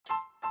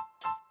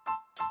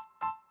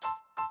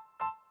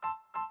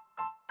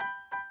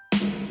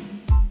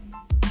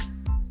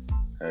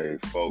Hey,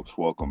 folks,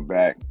 welcome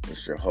back.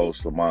 It's your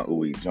host, Lamont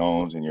Uwe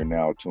Jones, and you're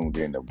now tuned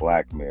in to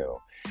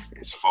Blackmail.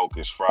 It's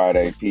Focus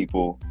Friday,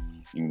 people.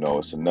 You know,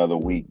 it's another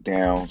week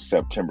down,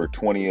 September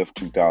 20th,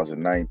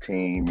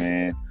 2019,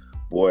 man.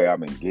 Boy, I've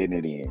been getting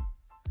it in.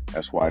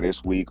 That's why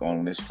this week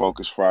on this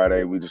Focus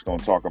Friday, we just going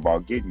to talk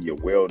about getting your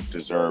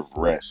well-deserved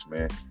rest,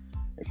 man.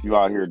 If you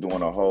out here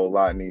doing a whole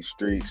lot in these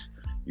streets,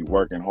 you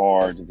working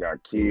hard, you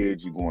got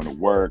kids, you going to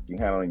work, you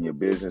handling your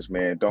business,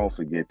 man, don't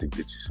forget to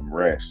get you some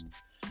rest.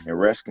 And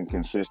rest can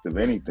consist of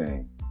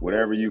anything,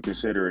 whatever you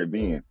consider it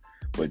being.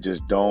 But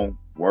just don't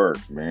work,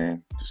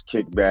 man. Just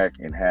kick back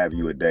and have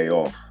you a day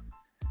off.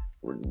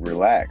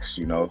 Relax,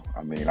 you know.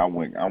 I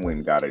went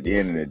and got it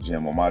in the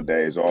gym on my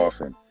days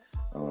off, and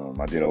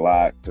I did a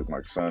lot. Took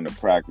my son to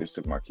practice,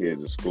 took my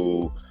kids to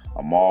school.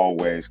 I'm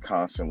always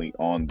constantly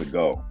on the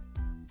go.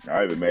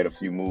 I even made a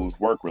few moves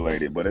work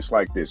related, but it's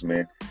like this,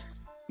 man.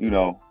 You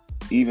know,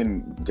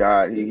 even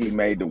God, he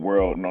made the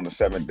world, and on the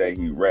seventh day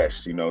he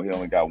rests. You know, he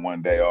only got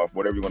one day off,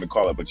 whatever you want to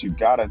call it. But you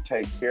gotta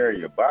take care of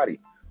your body,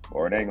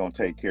 or it ain't gonna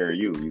take care of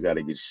you. You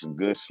gotta get you some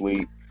good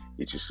sleep,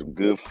 get you some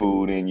good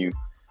food in you.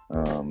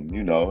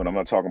 You know, and I'm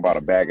not talking about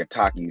a bag of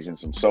Takis and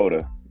some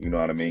soda. You know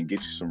what I mean? Get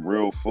you some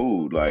real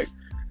food. Like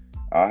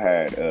I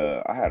had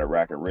a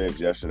rack of ribs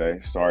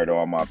yesterday. Sorry to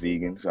all my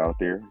vegans out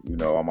there, you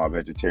know, all my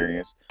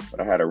vegetarians. But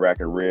I had a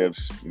rack of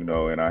ribs, you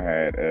know, and I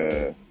had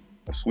a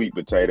sweet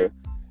potato.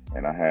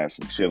 And I had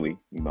some chili.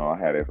 You know,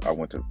 I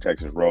went to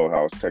Texas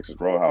Roadhouse. Texas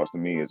Roadhouse to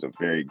me is a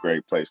very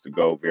great place to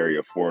go,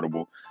 very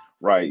affordable.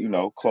 Right, you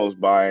know, close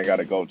by. Ain't got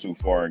to go too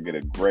far and get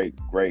a great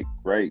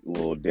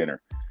little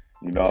dinner.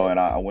 You know, and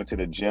I went to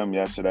the gym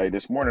yesterday.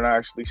 This morning I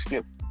actually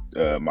skipped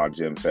my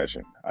gym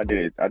session. I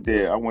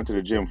went to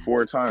the gym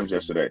 4 times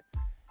yesterday.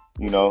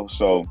 You know,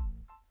 so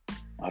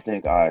I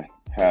think I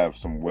have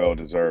some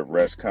well-deserved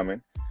rest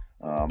coming.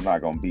 I'm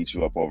not going to beat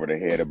you up over the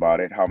head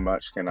about it. How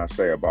much can I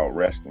say about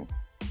resting?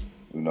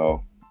 You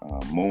know,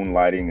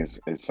 moonlighting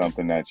is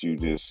something that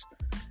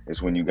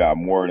it's when you got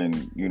more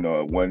than, you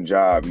know, one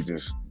job.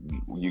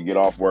 You get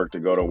off work to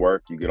go to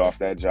work. You get off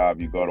that job,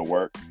 you go to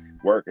work.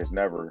 Work is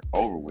never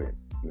over with.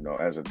 You know,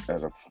 as a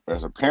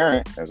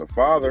parent, as a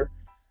father,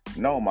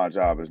 no, my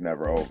job is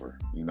never over.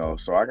 You know,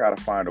 so I got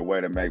to find a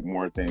way to make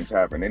more things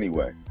happen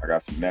anyway. I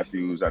got some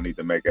nephews. I need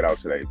to make it out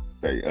to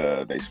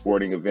they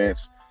sporting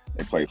events.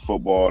 They play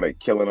football. They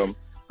killing them.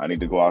 I need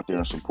to go out there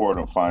and support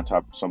them, find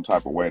some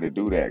type of way to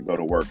do that. Go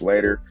to work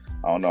later.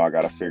 I don't know. I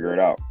got to figure it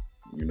out,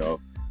 you know.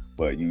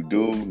 But you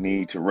do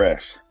need to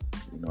rest.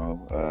 You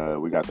know,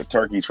 we got the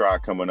turkey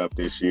trot coming up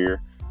this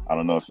year. I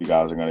don't know if you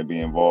guys are going to be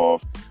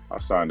involved. I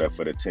signed up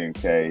for the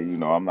 10K. You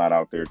know, I'm not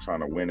out there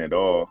trying to win it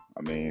all.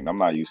 I mean, I'm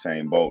not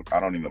Usain Bolt. I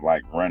don't even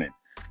like running,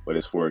 but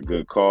it's for a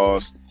good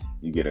cause.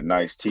 You get a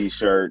nice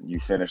T-shirt. You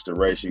finish the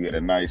race. You get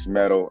a nice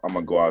medal. I'm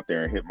going to go out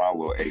there and hit my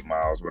little 8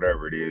 miles,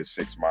 whatever it is,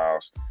 6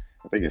 miles.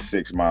 I think it's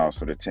 6 miles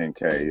for the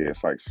 10K. Yeah,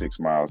 it's like 6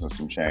 miles and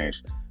some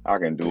change. I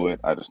can do it.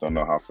 I just don't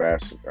know how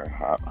fast,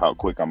 how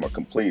quick I'm going to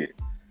complete it.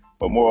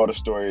 But moral of the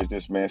story is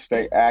this, man.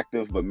 Stay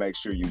active, but make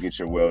sure you get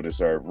your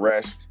well-deserved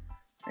rest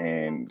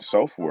and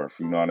so forth.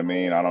 You know what I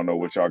mean? I don't know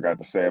what y'all got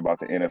to say about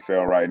the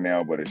NFL right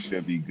now, but it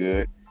should be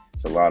good.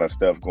 It's a lot of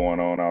stuff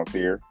going on out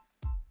there,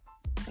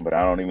 but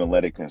I don't even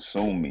let it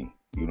consume me.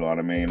 You know what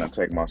I mean? I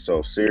take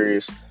myself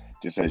serious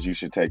just as you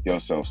should take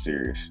yourself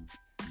serious.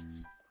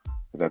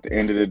 Because at the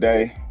end of the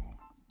day,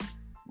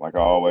 like I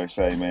always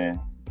say, man,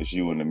 it's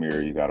you in the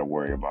mirror you got to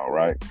worry about,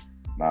 right?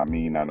 Not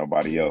me, not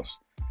nobody else.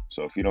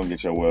 So if you don't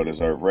get your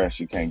well-deserved rest,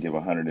 you can't give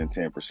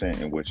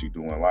 110% in what you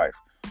do in life.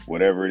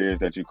 Whatever it is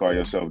that you call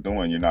yourself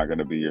doing, you're not going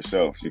to be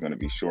yourself. You're going to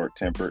be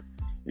short-tempered.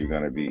 You're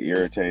going to be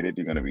irritated.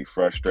 You're going to be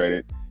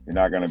frustrated. You're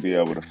not going to be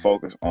able to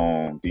focus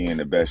on being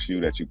the best you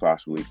that you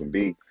possibly can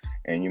be.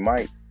 And you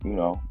might, you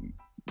know,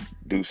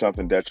 do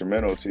something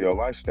detrimental to your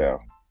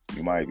lifestyle.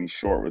 You might be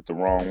short with the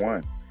wrong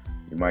one.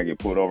 You might get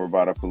pulled over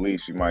by the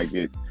police. You might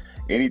get,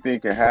 anything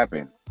can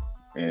happen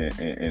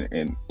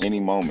in any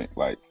moment,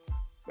 like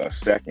a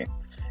second.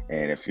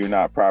 And if you're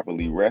not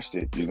properly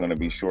rested, you're going to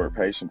be short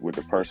patient with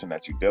the person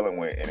that you're dealing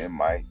with. And it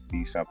might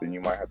be something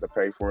you might have to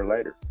pay for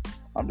later.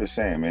 I'm just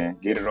saying, man,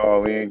 get it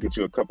all in, get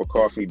you a cup of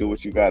coffee, do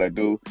what you got to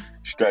do,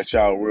 stretch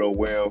out real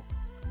well.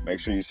 Make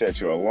sure you set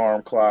your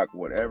alarm clock,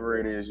 whatever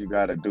it is you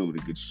got to do to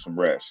get you some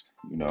rest.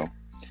 You know,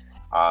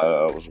 I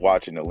was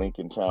watching The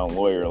Lincoln Town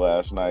Lawyer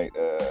last night.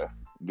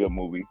 Good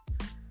movie.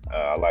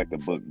 I like the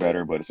book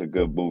better, but it's a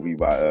good movie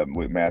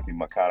with Matthew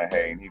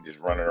McConaughey, and he just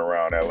running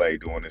around LA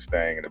doing his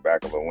thing in the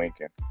back of a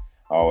Lincoln.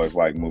 I always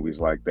like movies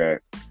like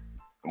that. The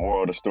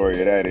moral of the story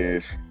of that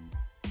is,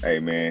 hey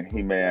man,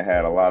 he may have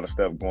had a lot of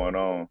stuff going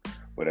on,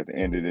 but at the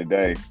end of the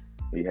day,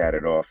 he had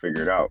it all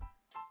figured out.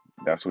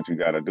 That's what you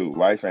got to do.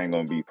 Life ain't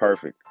gonna be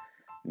perfect.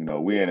 You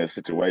know, we're in a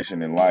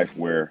situation in life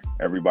where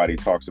everybody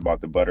talks about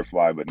the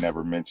butterfly but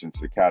never mentions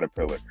the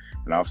caterpillar.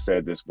 And I've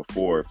said this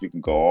before. If you can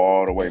go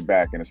all the way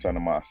back into some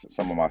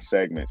of my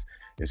segments,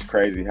 it's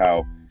crazy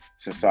how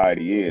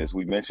society is.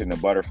 We mentioned the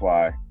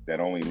butterfly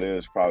that only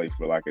lives probably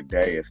for like a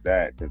day, if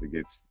that,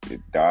 because it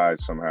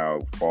dies somehow,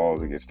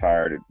 falls, it gets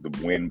tired,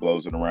 the wind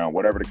blows it around,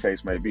 whatever the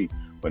case may be.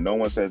 But no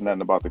one says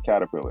nothing about the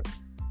caterpillar.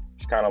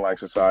 It's kind of like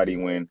society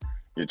when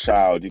your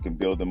child, you can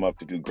build them up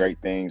to do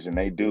great things, and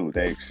they do.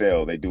 They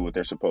excel. They do what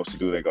they're supposed to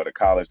do. They go to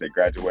college, they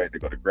graduate, they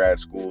go to grad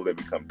school, they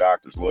become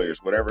doctors, lawyers,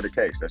 whatever the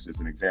case. That's just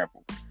an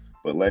example.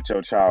 But let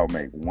your child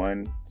make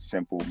one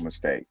simple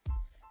mistake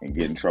and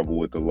get in trouble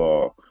with the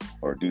law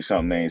or do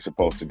something they ain't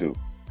supposed to do.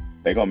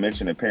 They're going to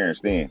mention the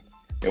parents then.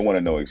 They want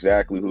to know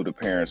exactly who the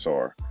parents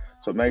are.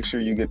 So make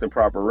sure you get the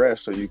proper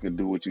rest so you can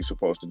do what you're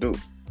supposed to do.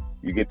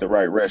 You get the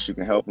right rest, you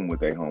can help them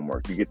with their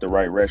homework. You get the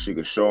right rest, you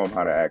can show them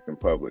how to act in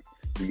public.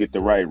 You get the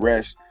right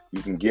rest,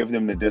 you can give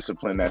them the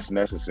discipline that's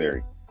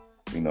necessary.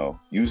 You know,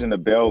 using the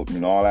belt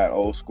and all that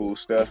old school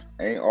stuff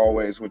ain't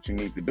always what you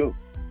need to do.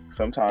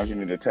 Sometimes you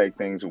need to take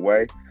things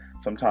away.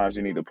 Sometimes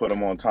you need to put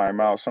them on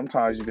timeout.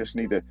 Sometimes you just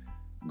need to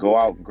go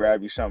out and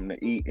grab you something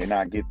to eat and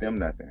not get them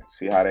nothing.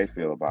 See how they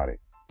feel about it.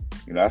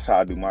 You know, that's how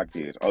I do my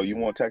kids. Oh, you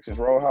want Texas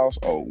Roadhouse?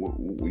 Oh,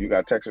 you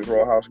got Texas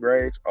Roadhouse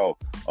grades?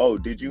 Oh,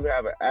 did you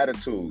have an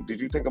attitude? Did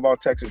you think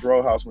about Texas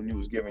Roadhouse when you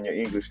was giving your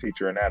English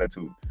teacher an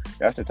attitude?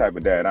 That's the type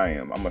of dad I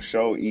am. I'm going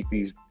to eat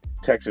these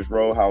Texas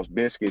Roadhouse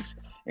biscuits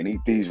and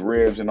eat these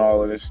ribs and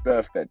all of this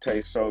stuff that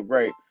tastes so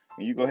great.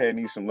 And you go ahead and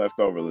eat some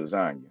leftover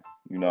lasagna.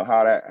 You know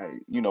how that,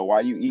 you know,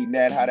 why you eating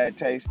that, how that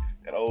tastes,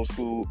 that old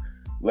school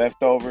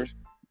leftovers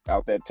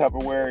out that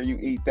Tupperware, you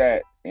eat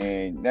that.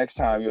 And next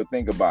time you'll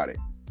think about it.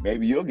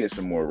 Maybe you'll get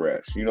some more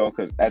rest, you know,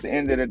 because at the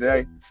end of the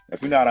day,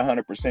 if you're not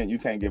 100%, you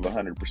can't give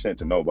 100%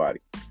 to nobody.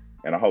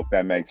 And I hope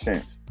that makes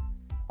sense.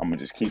 I'm going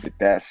to just keep it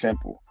that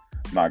simple.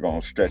 I'm not going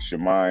to stretch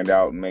your mind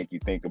out and make you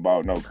think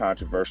about no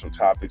controversial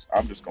topics.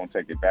 I'm just going to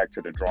take it back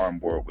to the drawing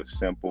board with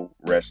simple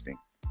resting.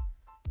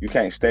 You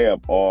can't stay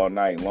up all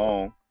night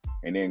long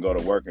and then go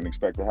to work and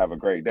expect to have a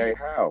great day.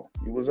 How?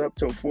 You was up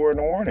till 4 in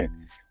the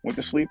morning, went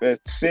to sleep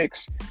at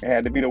 6 and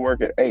had to be to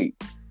work at 8.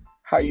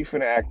 How you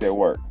finna act at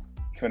work?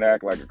 Finna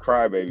act like a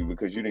crybaby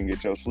because you didn't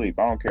get your sleep.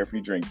 I don't care if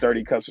you drink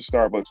 30 cups of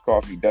Starbucks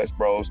coffee, Dutch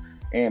Bros,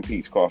 and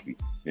Pete's coffee.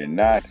 You're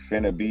not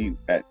finna be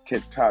at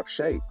tip-top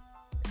shape.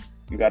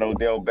 You got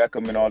Odell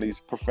Beckham and all these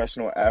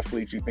professional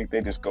athletes. You think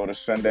they just go to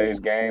Sunday's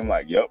game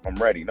like, yep, I'm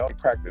ready. No, they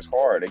practice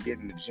hard. They get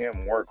in the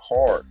gym, work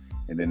hard,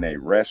 and then they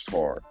rest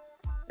hard.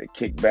 They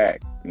kick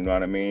back, you know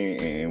what I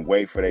mean, and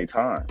wait for their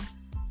time.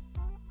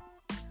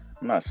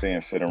 I'm not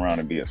saying sit around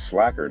and be a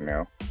slacker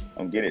now.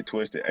 Don't get it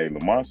twisted. Hey,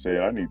 Lamont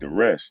said I need to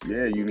rest.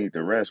 Yeah, you need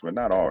to rest, but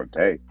not all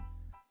day.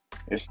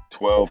 It's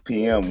 12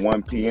 p.m.,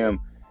 1 p.m.,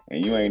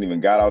 and you ain't even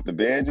got out the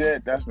bed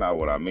yet? That's not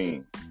what I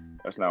mean.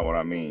 That's not what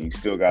I mean. You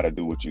still got to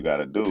do what you got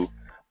to do,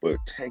 but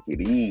take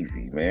it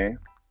easy, man.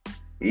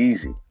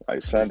 Easy.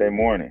 Like Sunday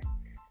morning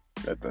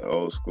at the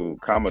old school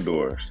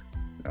Commodores.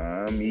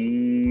 I'm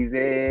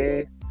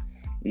easy.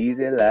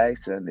 Easy like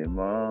Sunday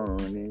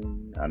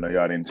morning. I know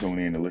y'all didn't tune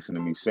in to listen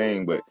to me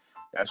sing, but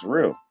that's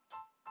real.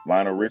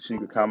 Lionel Richie,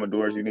 the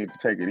Commodores, you need to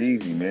take it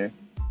easy, man.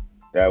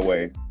 That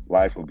way,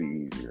 life will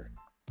be easier.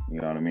 You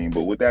know what I mean?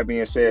 But with that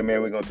being said,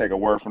 man, we're going to take a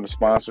word from the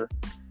sponsor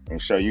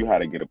and show you how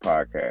to get a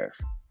podcast.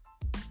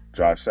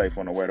 Drive safe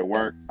on the way to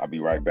work. I'll be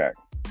right back.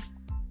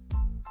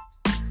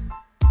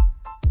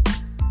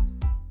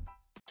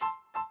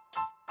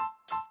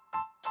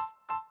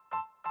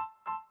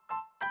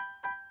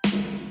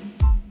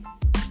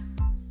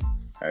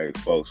 Hey,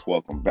 folks,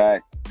 welcome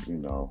back. You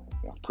know,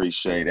 I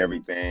appreciate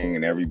everything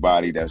and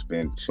everybody that's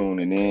been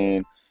tuning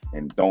in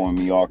and throwing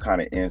me all kind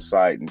of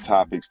insight and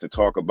topics to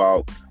talk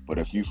about. But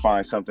if you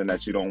find something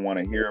that you don't want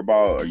to hear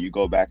about, or you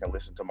go back and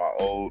listen to my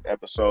old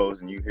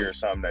episodes and you hear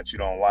something that you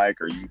don't like,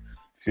 or you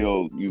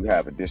feel you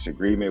have a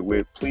disagreement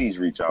with, please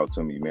reach out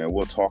to me, man.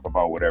 We'll talk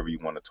about whatever you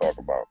want to talk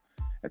about.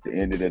 At the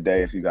end of the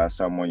day, if you got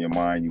something on your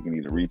mind, you can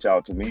either reach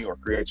out to me or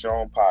create your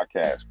own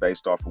podcast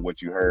based off of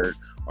what you heard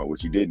or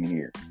what you didn't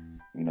hear.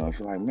 You know, if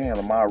you're like, man,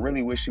 Lamont, I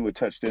really wish you would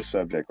touch this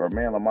subject, or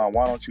man, Lamont,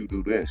 why don't you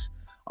do this?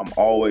 I'm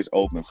always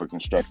open for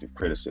constructive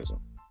criticism.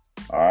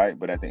 All right.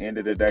 But at the end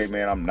of the day,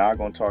 man, I'm not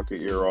going to talk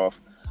your ear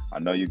off. I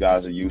know you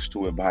guys are used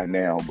to it by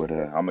now, but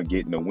I'm going to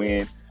get in the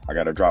wind. I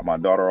got to drop my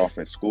daughter off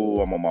at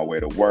school. I'm on my way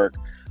to work.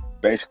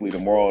 Basically, the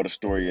moral of the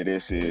story of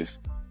this is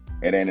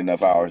it ain't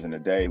enough hours in a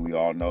day. We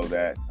all know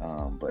that.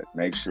 But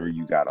make sure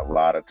you got a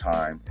lot of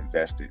time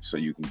invested so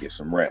you can get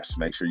some rest.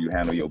 Make sure you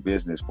handle your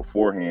business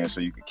beforehand so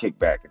you can kick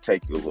back and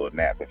take you a little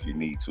nap if you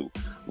need to.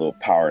 A little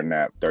power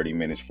nap, 30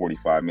 minutes,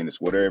 45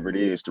 minutes, whatever it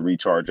is to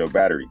recharge your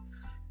battery.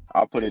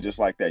 I'll put it just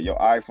like that. Your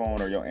iPhone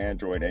or your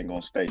Android ain't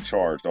going to stay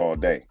charged all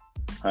day,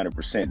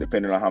 100%,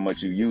 depending on how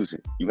much you use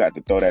it. You got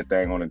to throw that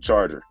thing on a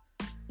charger.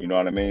 You know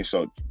what I mean?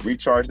 So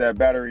recharge that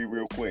battery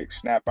real quick.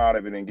 Snap out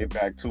of it and get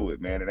back to it,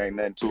 man. It ain't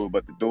nothing to it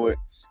but to do it.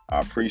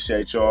 I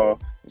appreciate y'all.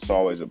 It's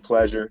always a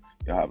pleasure.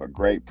 Y'all have a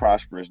great,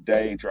 prosperous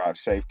day. Drive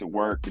safe to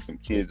work. Get them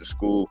kids to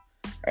school.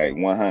 Hey,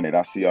 100.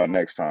 I'll see y'all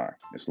next time.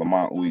 It's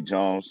Lamont Uwe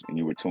Jones, and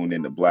you were tuned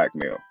in to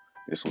Blackmail.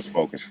 This was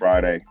Focus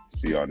Friday.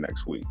 See y'all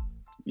next week.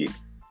 Yeah.